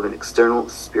wiles of an external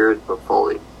spirit of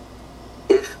folly.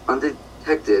 If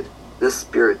undetected, this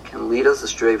spirit can lead us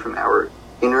astray from our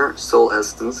inner soul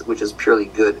essence, which is purely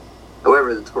good.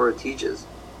 However, the Torah teaches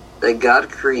that God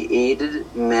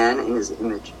created man in his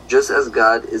image. Just as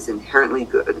God is inherently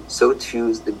good, so too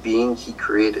is the being he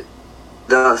created.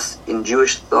 Thus, in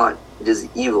Jewish thought, it is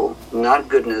evil, not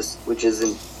goodness, which is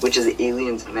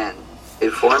alien to man, a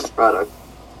foreign product,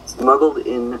 smuggled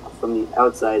in from the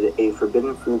outside, a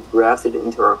forbidden fruit grafted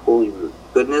into our holy root.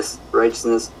 Goodness,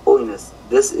 righteousness, holiness,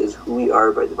 this is who we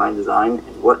are by divine design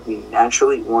and what we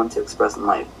naturally want to express in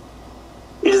life.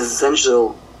 It is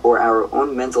essential for our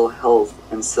own mental health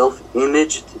and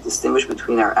self-image to distinguish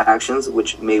between our actions,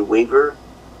 which may waver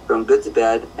from good to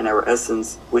bad, and our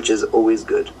essence, which is always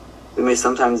good. We may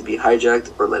sometimes be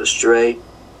hijacked or led astray,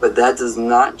 but that does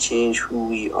not change who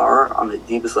we are on the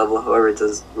deepest level. However,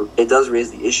 it does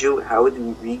raise the issue: how do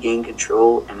we regain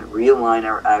control and realign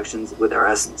our actions with our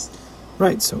essence?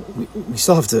 Right, so we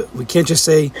still have to, we can't just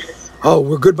say, oh,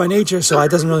 we're good by nature, so it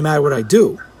doesn't really matter what I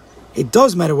do. It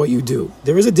does matter what you do.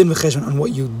 There is a din v'cheshbon on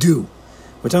what you do.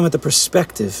 We're talking about the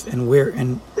perspective and where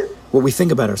and what we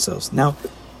think about ourselves. Now,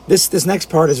 this next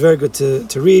part is very good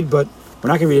to read, but We're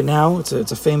not going to read it now. It's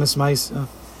a famous mice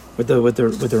with the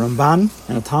Ramban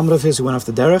and a Talmud of his who went off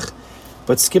the derech.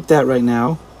 But skip that right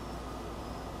now.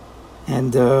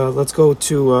 And let's go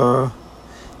to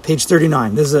page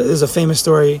 39. This is a famous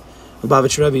story of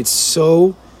Lubavitch Rebbe. It's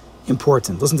so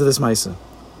important. Listen to this Maisa.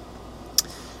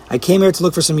 I came here to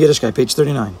look for some Yiddishkeit, page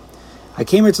 39. I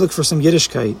came here to look for some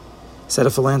Yiddishkeit, said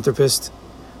a philanthropist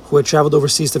who had traveled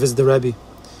overseas to visit the Rebbe.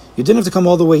 You didn't have to come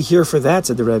all the way here for that,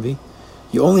 said the Rebbe.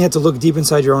 You only had to look deep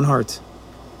inside your own heart.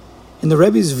 In the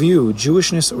Rebbe's view,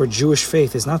 Jewishness or Jewish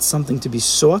faith is not something to be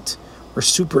sought or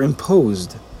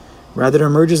superimposed. Rather, it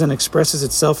emerges and expresses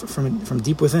itself from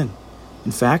deep within.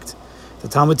 In fact, the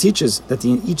Talmud teaches that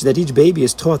each baby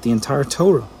is taught the entire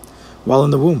Torah while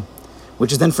in the womb,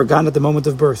 which is then forgotten at the moment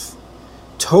of birth.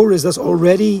 Torah is thus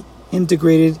already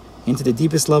integrated into the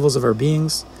deepest levels of our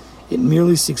beings. It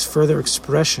merely seeks further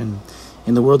expression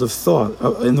in the world of thought,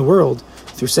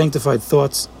 through sanctified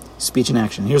thoughts, speech, and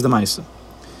action. Here's the Maisa.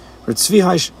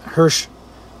 Tzvi Hirsch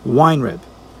Weinreb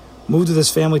moved with his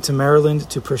family to Maryland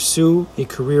to pursue a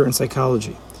career in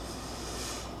psychology.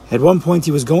 At one point,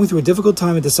 he was going through a difficult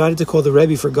time and decided to call the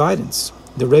Rebbe for guidance.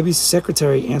 The Rebbe's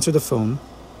secretary answered the phone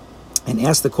and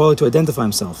asked the caller to identify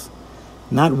himself.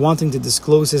 Not wanting to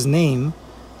disclose his name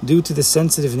due to the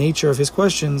sensitive nature of his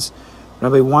questions,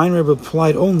 Rabbi Weinreb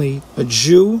replied only, "A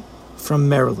Jew from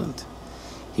Maryland."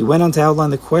 He went on to outline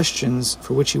the questions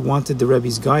for which he wanted the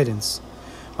Rebbe's guidance.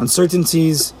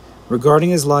 Uncertainties regarding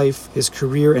his life, his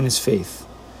career, and his faith.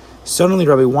 Suddenly,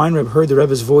 Rabbi Weinreb heard the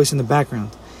Rebbe's voice in the background.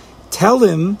 "Tell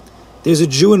him there's a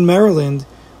Jew in Maryland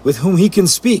with whom he can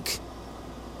speak.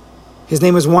 His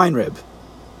name is Weinreb."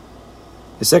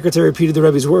 The secretary repeated the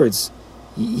Rebbe's words.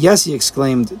 "Yes," he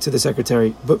exclaimed to the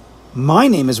secretary, "but my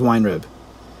name is Weinreb."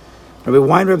 Rabbi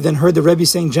Weinreb then heard the Rebbe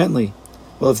saying gently,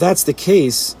 "Well, if that's the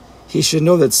case, he should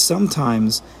know that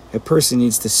sometimes a person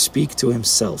needs to speak to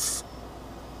himself."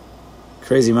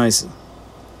 Crazy Maisa.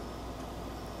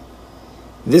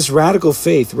 This radical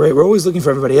faith, right? We're always looking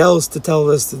for everybody else to tell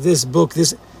us this book,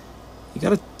 this. You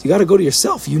gotta go to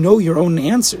yourself. You know your own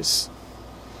answers.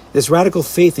 This radical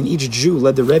faith in each Jew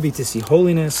led the Rebbe to see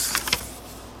holiness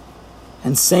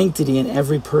and sanctity in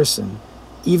every person,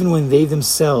 even when they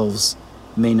themselves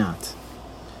may not.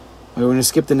 We're going to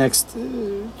skip the next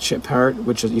part,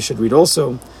 which you should read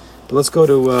also. But let's go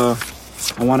to,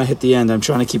 I want to hit the end. I'm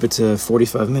trying to keep it to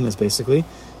 45 minutes, basically.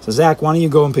 So, Zach, why don't you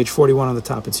go on page 41 on the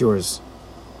top? It's yours.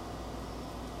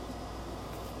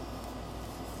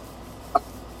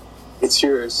 It's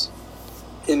yours.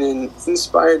 In an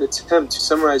inspired attempt to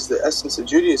summarize the essence of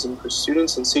Judaism for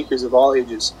students and seekers of all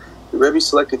ages, the Rebbe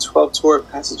selected 12 Torah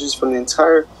passages from the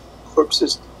entire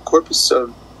corpus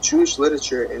of Jewish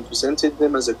literature and presented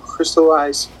them as a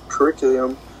crystallized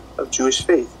curriculum of Jewish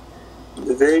faith.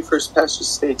 The very first passage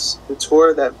states, "The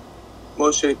Torah that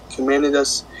Moshe commanded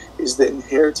us is the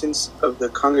inheritance of the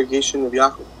congregation of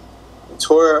Yaakov." The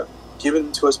Torah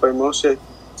given to us by Moshe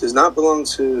does not belong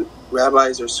to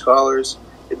rabbis or scholars.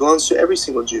 It belongs to every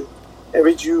single Jew.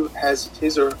 Every Jew has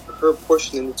his or her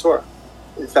portion in the Torah.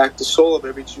 In fact, the soul of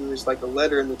every Jew is like a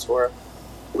letter in the Torah,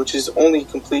 which is only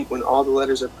complete when all the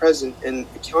letters are present and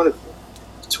accounted for.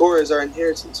 The Torah is our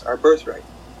inheritance, our birthright.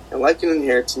 And like an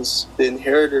inheritance, the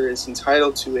inheritor is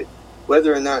entitled to it,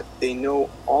 whether or not they know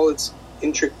all its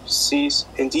intricacies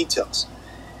and details.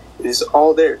 It is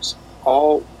all theirs,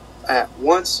 all at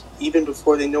once, even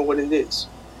before they know what it is.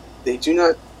 They do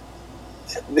not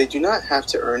have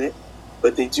to earn it,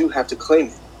 but they do have to claim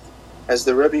it. As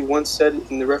the Rebbe once said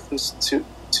in the reference to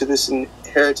this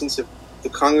inheritance of the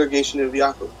congregation of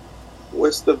Yaakov,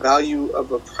 what's the value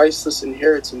of a priceless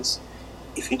inheritance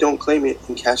if you don't claim it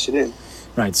and cash it in?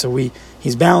 Right, so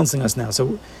he's balancing us now.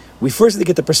 So we first need to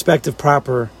get the perspective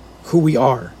proper, who we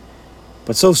are.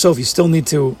 But so you still need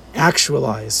to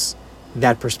actualize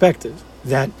that perspective,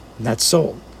 that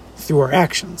soul, through our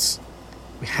actions.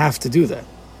 We have to do that.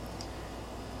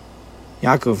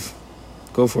 Yaakov,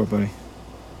 go for it, buddy.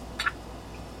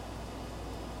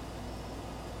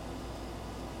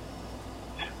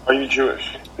 Are you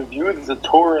Jewish? The view that the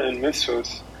Torah and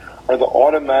mitzvos are the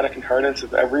automatic inheritance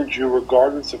of every Jew,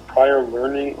 regardless of prior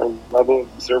learning or level of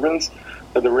observance,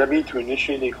 led the Rebbe to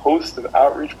initiate a host of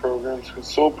outreach programs whose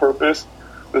sole purpose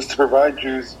was to provide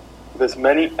Jews with as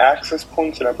many access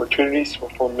points and opportunities to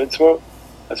perform mitzvot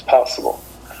as possible.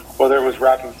 Whether it was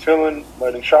wrapping tefillin,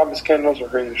 lighting Shabbos candles, or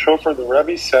hearing the shofar, the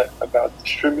Rebbe set about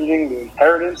distributing the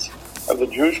inheritance of the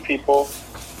Jewish people,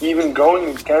 even going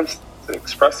against the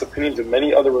expressed opinions of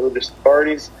many other religious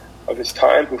authorities of his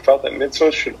time who felt that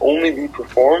mitzvahs should only be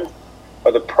performed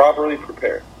by the properly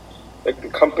prepared. Like the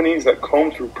companies that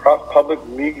comb through public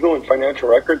legal and financial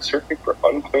records searching for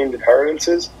unclaimed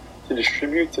inheritances, to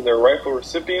distribute to their rightful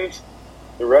recipients,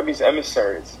 the Rebbe's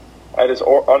emissaries, on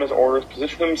his orders,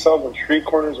 positioned himself on street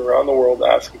corners around the world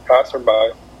asking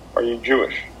passerby, "Are you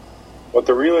Jewish?" What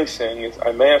they're really saying is,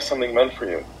 "I may have something meant for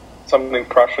you, something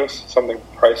precious, something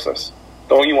priceless.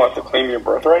 Don't you want to claim your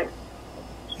birthright?"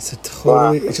 It's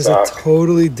just a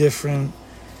totally different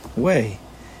way.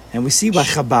 And we see by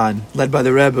Chabad, led by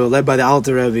the Rebbe, led by the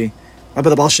Alter Rebbe, led by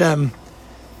the Baal Shem,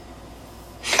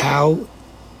 how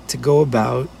to go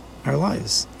about our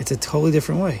lives. It's a totally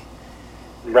different way.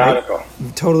 Radical.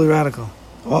 Right? Totally radical.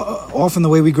 Often the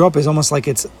way we grow up is almost like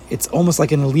it's almost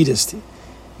like an elitist.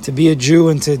 To be a Jew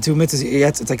and to do mitzvahs,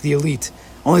 it's like the elite.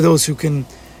 Only those who can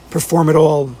perform it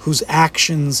all, whose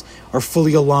actions are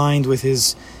fully aligned with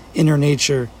his inner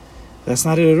nature. That's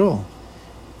not it at all.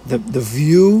 The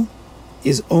view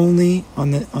is only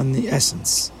on the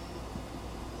essence.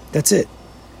 That's it.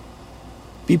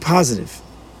 Be positive.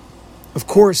 Of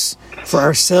course, for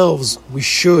ourselves, we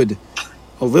should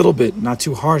a little bit, not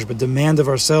too harsh, but demand of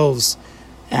ourselves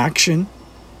action.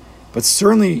 But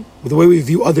certainly, the way we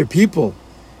view other people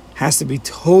has to be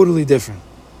totally different,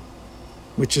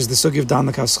 which is the sugi of Dan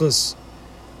L'Kaschus.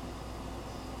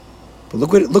 But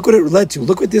look what it led to.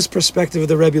 Look what this perspective of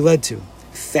the Rebbe led to.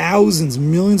 Thousands,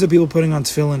 millions of people putting on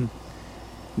tefillin,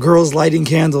 girls lighting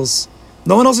candles.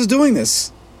 No one else is doing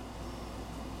this.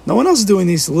 No one else is doing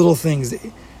these little things.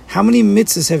 How many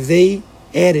mitzvahs have they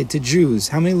added to Jews?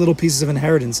 How many little pieces of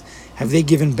inheritance have they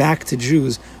given back to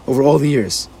Jews over all the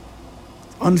years?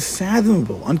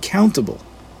 Unfathomable, uncountable.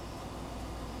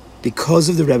 Because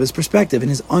of the Rebbe's perspective and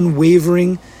his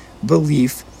unwavering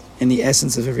belief in the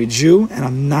essence of every Jew, and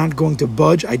I'm not going to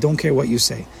budge, I don't care what you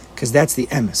say, because that's the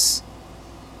emes.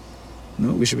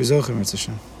 No, we should be zocher, Mirz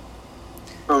Hashem.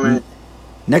 Amen.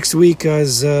 Next week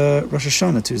is Rosh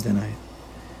Hashanah, Tuesday night.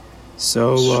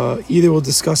 So either we'll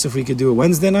discuss if we could do it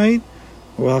Wednesday night,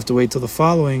 or we'll have to wait till the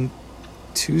following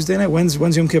Tuesday night. When's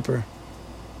Yom Kippur?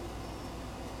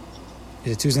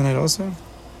 Is it Tuesday night also?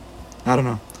 I don't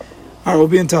know. All right, we'll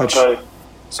be in touch. Okay.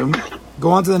 So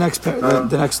go on to the next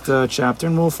chapter,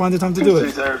 and we'll find the time to do it.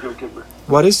 Tuesday's Erev Yom Kippur.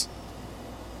 What is?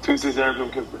 Tuesday's Erev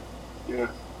Yom Kippur. Yeah.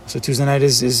 So Tuesday night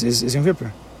is Yom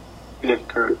Kippur. Yeah,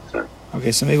 correct. Sorry.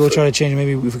 Okay, so maybe we'll try to change.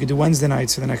 Maybe if we could do Wednesday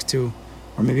nights for the next two,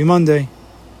 or maybe Monday.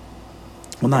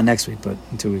 Well, not next week, but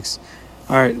in 2 weeks.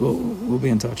 All right, we'll be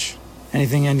in touch.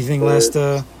 Anything last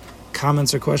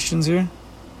comments or questions here?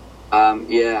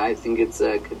 Yeah, I think it's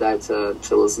kedai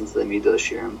to listen to the Midah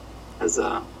Shirim as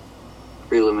a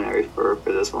preliminary for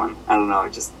this one. I don't know,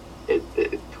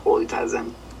 it totally ties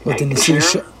in. What, the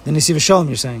Nesiv Shalom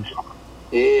you're saying?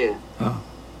 Yeah. Oh,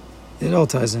 it all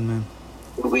ties in, man.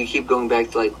 We keep going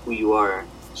back to like who you are.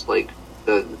 It's like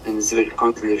in the civic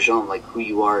content of Shalom, like who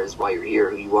you are is why you're here.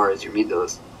 Who you are is your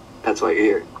midos. That's why you're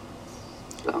here.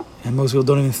 So. And most people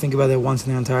don't even think about that once in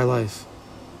their entire life.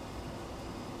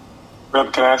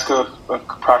 Reb, can I ask a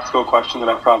practical question that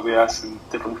I've probably asked in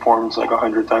different forms like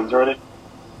 100 times already?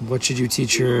 What should you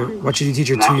teach your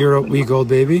 2-week-old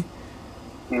baby?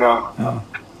 No. Oh.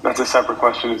 That's a separate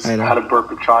question. It's how to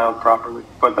burp a child properly.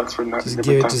 But that's for next time.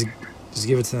 Just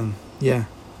give it to them. Yeah.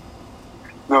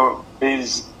 No,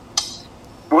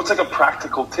 what's like a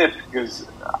practical tip? Because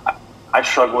I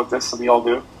struggle with this, and we all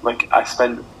do. Like, I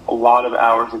spend a lot of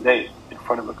hours a day in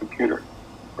front of a computer,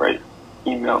 right?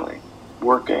 Emailing,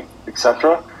 working,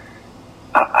 etc.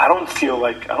 I don't feel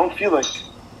like a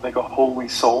holy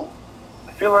soul.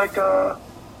 I feel like a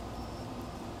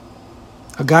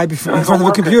guy in front of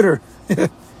a computer. I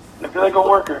feel like a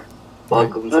worker. I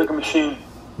feel like a machine.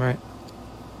 Right.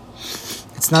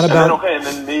 It's not about. And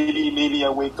then maybe I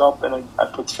wake up and I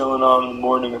put tefillin on in the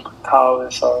morning. I put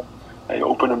talis on. I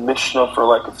open a Mishnah for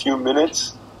like a few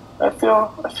minutes. I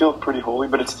feel pretty holy,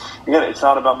 but it's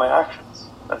not about my actions.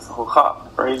 That's the whole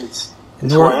chap, right? It's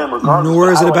who I am, regardless.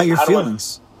 Nor is it about your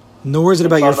feelings. Nor is it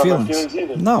about your feelings.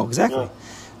 No, exactly. Yeah.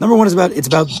 Number one is about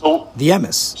the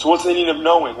emes. So what's the need of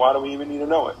knowing? Why do we even need to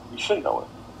know it? We should know it.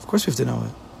 Of course, we have to know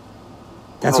it.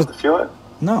 That's what to feel it.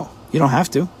 No, you don't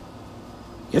have to.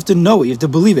 You have to know it. You have to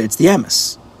believe it. It's the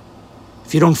emes.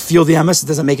 If you don't feel the emes, it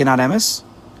doesn't make it not emes.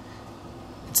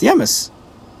 It's the emes.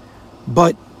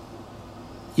 But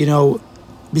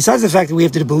besides the fact that we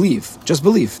have to believe, just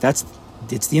believe. It's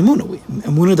the emunah.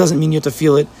 Emunah doesn't mean you have to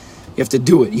feel it. You have to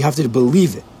do it. You have to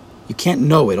believe it. You can't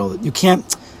know it. You can't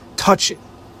touch it.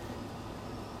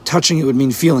 Touching it would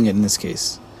mean feeling it in this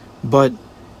case. But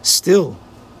still,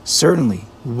 certainly,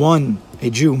 a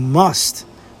Jew must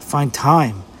find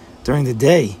time during the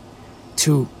day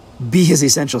to be his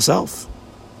essential self.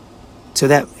 So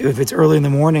that if it's early in the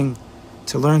morning,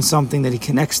 to learn something that he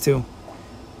connects to,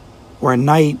 or at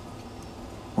night,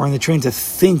 or on the train to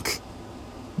think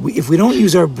if we don't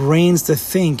use our brains to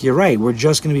think, you're right, we're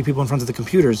just going to be people in front of the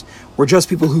computers. We're just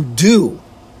people who do.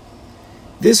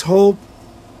 This whole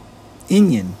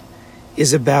inyan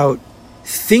is about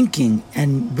thinking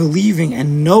and believing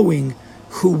and knowing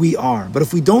who we are. But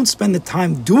if we don't spend the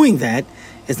time doing that,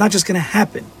 it's not just going to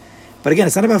happen. But again,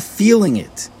 it's not about feeling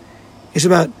it. It's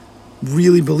about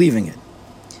really believing it.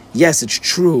 Yes, it's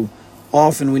true.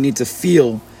 Often we need to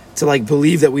feel to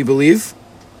believe that we believe.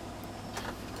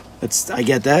 I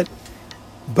get that.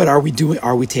 But are we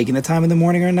taking the time in the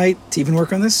morning or night to even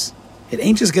work on this? It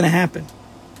ain't just going to happen.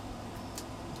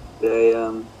 Did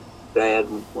I add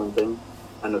one thing?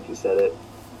 I don't know if you said it,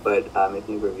 but I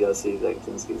think Rav Yossi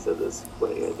Zaktinsky said this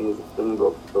way. I think it's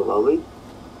Balavi.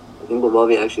 I think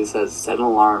Balavi actually says set an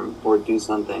alarm or do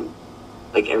something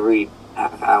every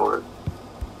half hour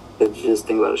to just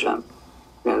think about Hashem.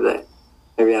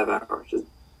 Every half hour, just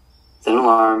set an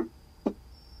alarm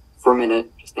for a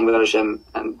minute, just think about Hashem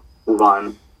and move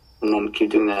on, and then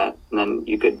keep doing that, and then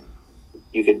you could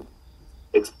do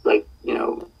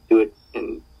it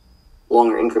in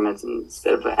longer increments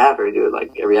instead of a half hour, do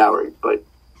it every hour. But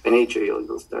by nature,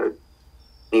 you'll start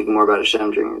thinking more about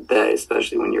Hashem during the day,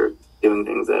 especially when you're doing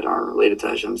things that aren't related to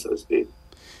Hashem, so to speak.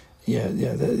 Yeah.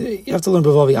 You have to learn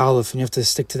Bavavi Aleph, and you have to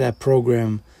stick to that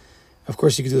program. Of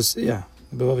course, you could do this. Yeah,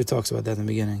 Bavavi talks about that in the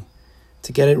beginning.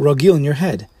 To get it ragil in your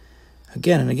head,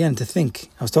 again and again, to think.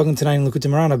 I was talking tonight in Likutei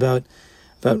Moharan about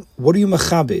what are you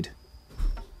machabed?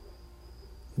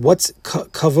 What's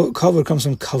kavod comes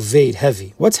from kaved,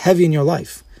 heavy. What's heavy in your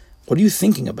life? What are you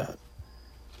thinking about?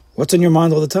 What's on your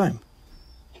mind all the time?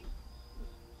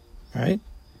 Right?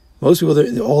 Most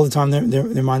people, all the time,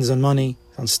 their mind is on money,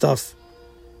 on stuff.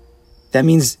 That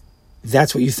means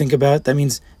that's what you think about. That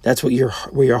means that's where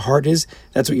your heart is.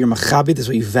 That's what you're machabed. That's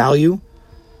what you value.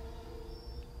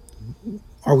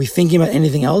 Are we thinking about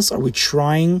anything else? Are we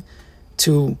trying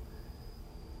to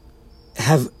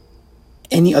have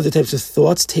any other types of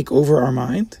thoughts take over our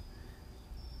mind?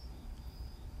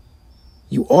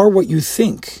 You are what you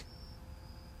think.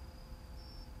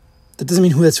 That doesn't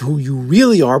mean that's who you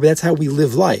really are, but that's how we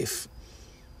live life.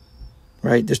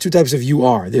 Right? There's two types of you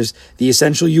are. There's the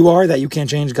essential you are that you can't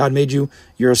change. God made you.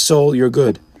 You're a soul. You're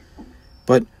good.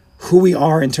 But who we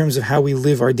are in terms of how we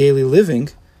live our daily living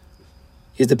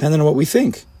is dependent on what we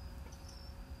think.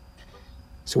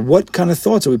 So what kind of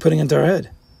thoughts are we putting into our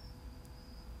head?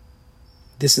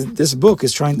 This book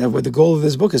is trying. The goal of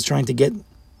this book is trying to get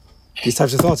these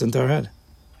types of thoughts into our head.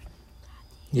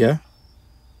 Yeah.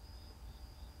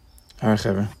 All right,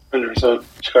 Chaver. 100%.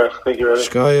 Shkayach. Thank you, Rabbi.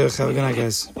 Shkayach. Have a good night,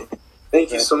 guys.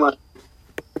 Thank you so much.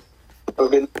 Have a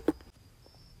good night.